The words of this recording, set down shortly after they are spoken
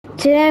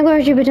Today I'm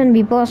going to pretend to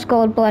be Boss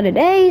Gold-Blooded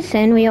Ace,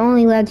 and we are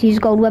only allowed to use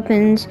gold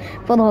weapons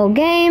for the whole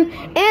game.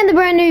 And the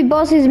brand new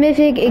Boss's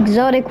Mythic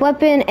Exotic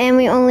Weapon, and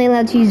we only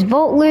allowed to use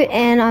Vault Loot,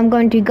 and I'm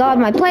going to guard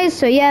my place,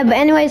 so yeah, but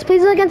anyways,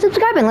 please like and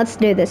subscribe, and let's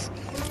do this.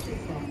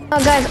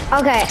 Oh guys,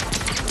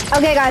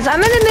 okay guys,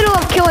 I'm in the middle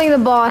of killing the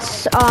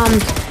boss.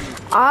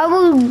 I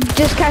will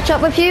just catch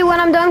up with you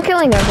when I'm done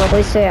killing her,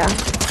 probably, so yeah.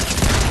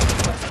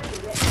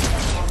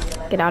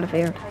 Get out of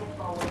here.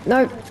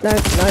 Nope.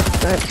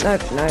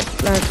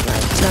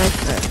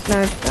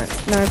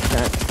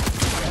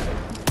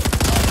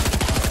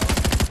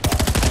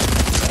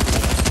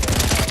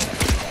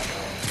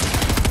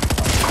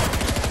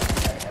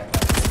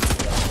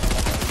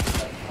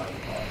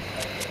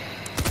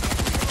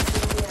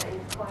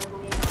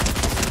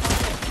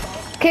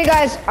 Okay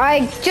guys,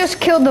 I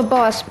just killed the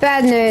boss.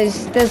 Bad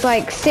news, there's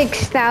like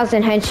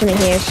 6,000 henchmen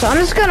here, so I'm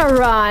just gonna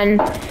run.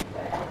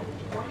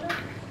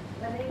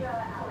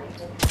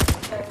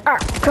 Ah,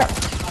 crap.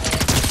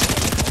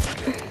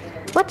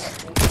 What?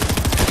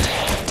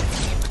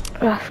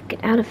 Ugh,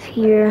 get out of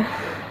here.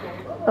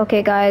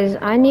 Okay guys,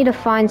 I need to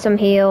find some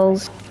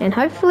heals, and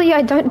hopefully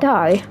I don't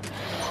die.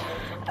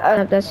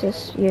 That's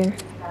just you.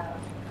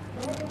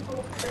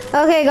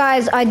 Okay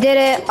guys, I did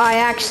it. I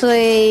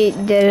actually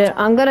did it.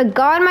 I'm gonna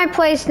guard my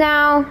place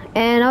now,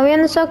 and are we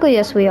in the circle?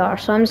 Yes, we are.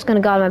 So I'm just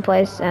gonna guard my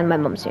place, and my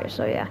mom's here,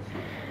 so yeah.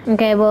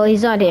 Okay, well,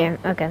 he's not here.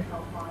 Okay.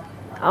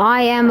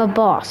 I am a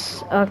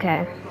boss.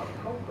 Okay.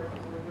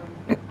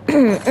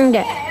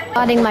 Okay,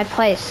 guarding my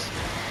place.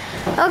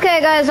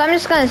 Okay guys, I'm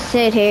just gonna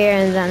sit here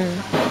and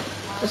then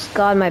just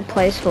guard my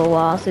place for a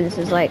while since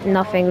there's like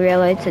nothing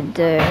really to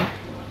do.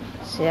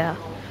 So yeah,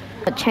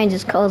 it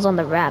changes colors on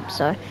the wrap,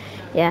 so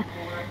yeah.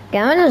 Okay,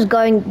 I'm just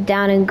going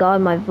down and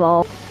guard my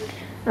vault.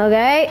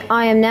 Okay,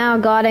 I am now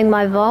guarding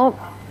my vault.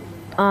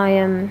 I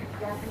am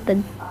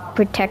the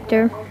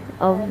protector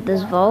of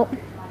this vault.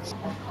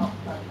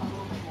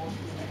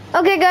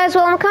 Okay guys,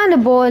 well I'm kind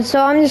of bored, so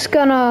I'm just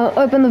gonna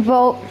open the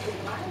vault.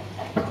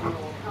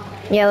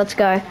 Yeah, let's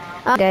go.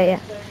 Okay, yeah.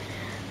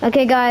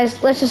 Okay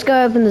guys, let's just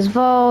go open this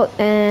vault,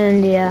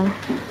 and yeah.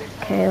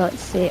 Okay, let's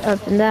see,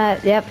 open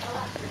that, yep.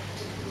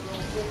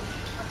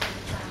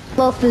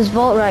 Close this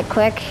vault right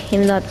quick,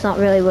 even though it's not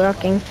really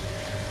working.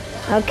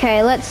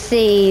 Okay, let's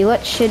see,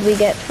 what should we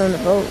get from the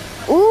vault?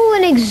 Ooh,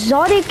 an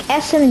exotic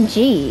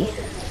SMG.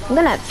 I'm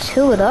gonna have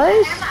 2 of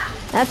those?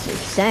 That's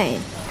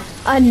insane.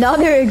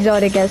 Another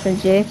exotic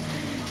SMG.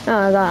 Oh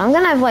my god, I'm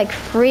gonna have like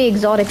 3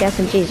 exotic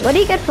SMGs. What do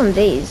you get from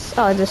these?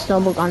 Oh, just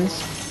normal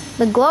guns.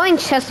 The glowing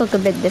chests look a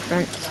bit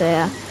different, so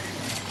yeah.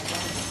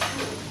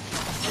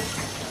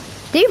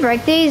 Do you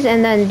break these,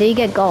 and then do you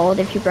get gold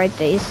if you break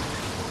these?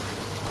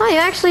 Oh, you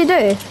actually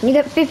do. You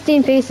get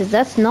 15 pieces.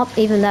 That's not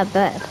even that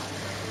bad.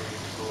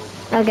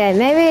 Okay,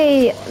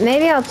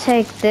 maybe I'll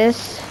take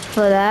this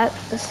for that,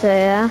 so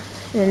yeah.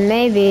 And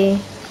maybe,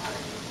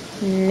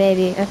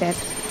 okay.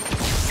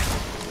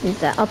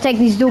 I'll take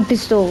these dual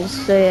pistols,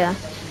 so yeah.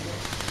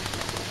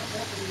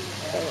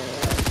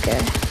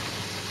 Okay.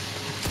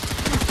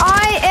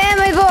 I am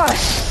a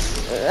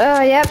boss!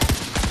 Oh, yep.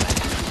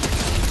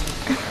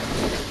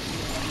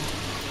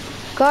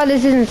 God,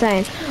 this is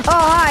insane. Oh,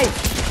 hi!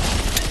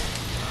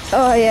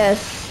 Oh,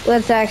 yes.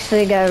 Let's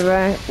actually go,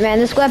 bro. Man,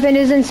 this weapon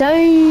is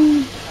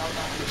insane!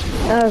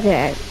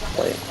 Okay.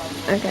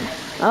 Okay.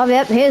 Oh,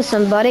 yep, here's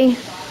somebody.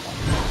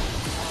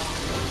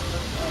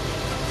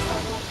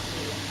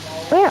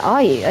 Where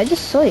are you? I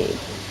just saw you.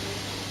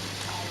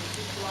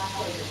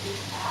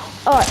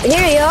 Oh,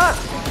 here you are!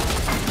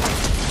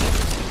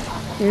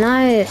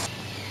 Nice.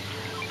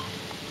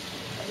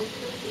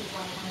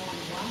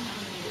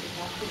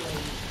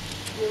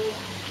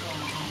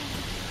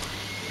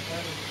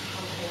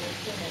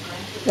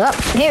 Up,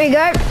 here we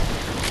go.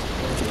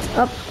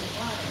 Up,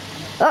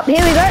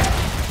 here we go.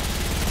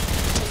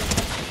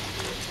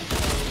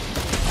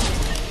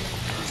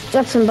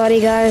 Got somebody,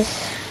 guys.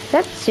 Is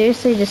that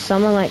seriously just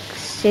someone like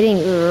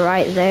sitting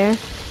right there?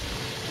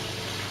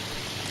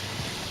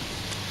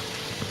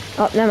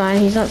 Oh, never mind.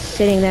 He's not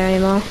sitting there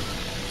anymore.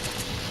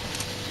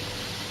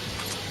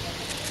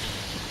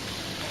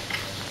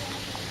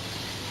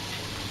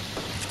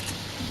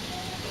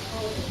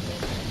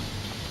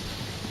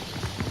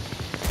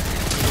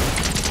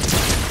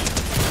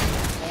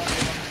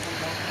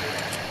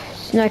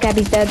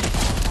 Snowcappy's dead.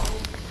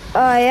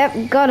 Oh,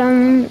 yep, got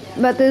him.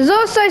 But there's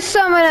also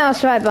someone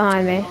else right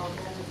behind me.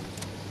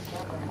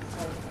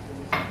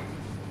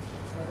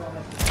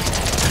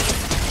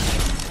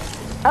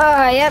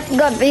 Oh, yep,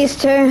 got these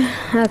 2.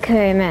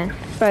 Okay, man.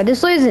 Bro,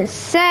 this loot is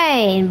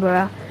insane,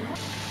 bro.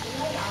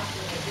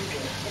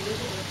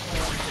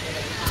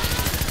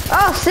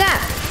 Oh,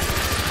 snap!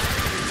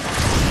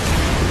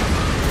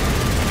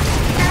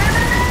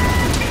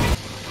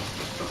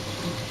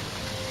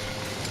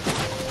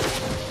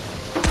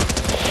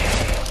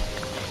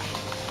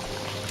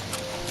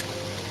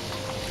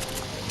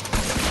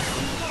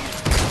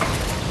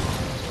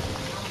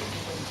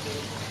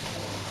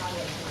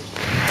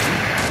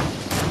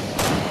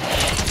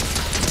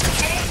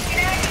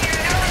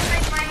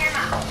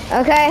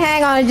 Okay,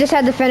 hang on. I just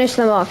had to finish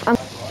them off.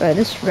 Bro,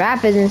 this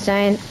rap is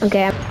insane.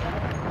 Okay.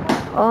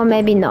 Or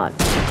maybe not.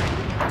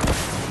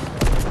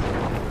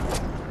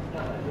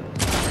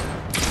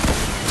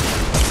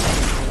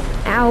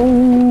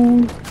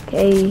 Ow.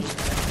 Okay.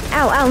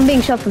 Ow, ow, I'm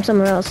being shot from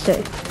somewhere else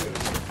too.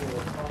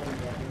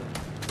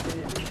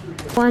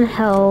 1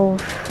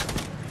 health.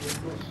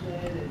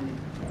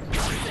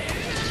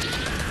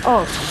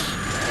 Oh.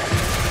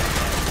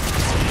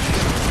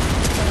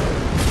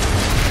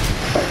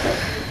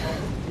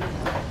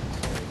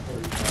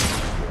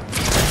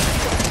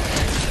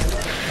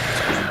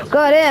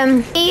 Got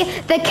him.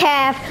 The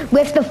calf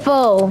with the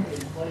full.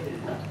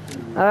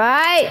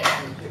 Alright.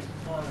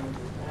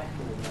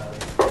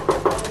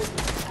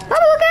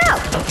 Oh, look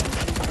out!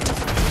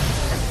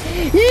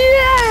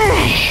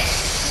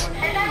 Yes!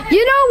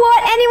 You know what?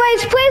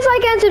 Anyways, please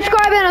like and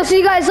subscribe, and I'll see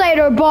you guys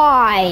later. Bye.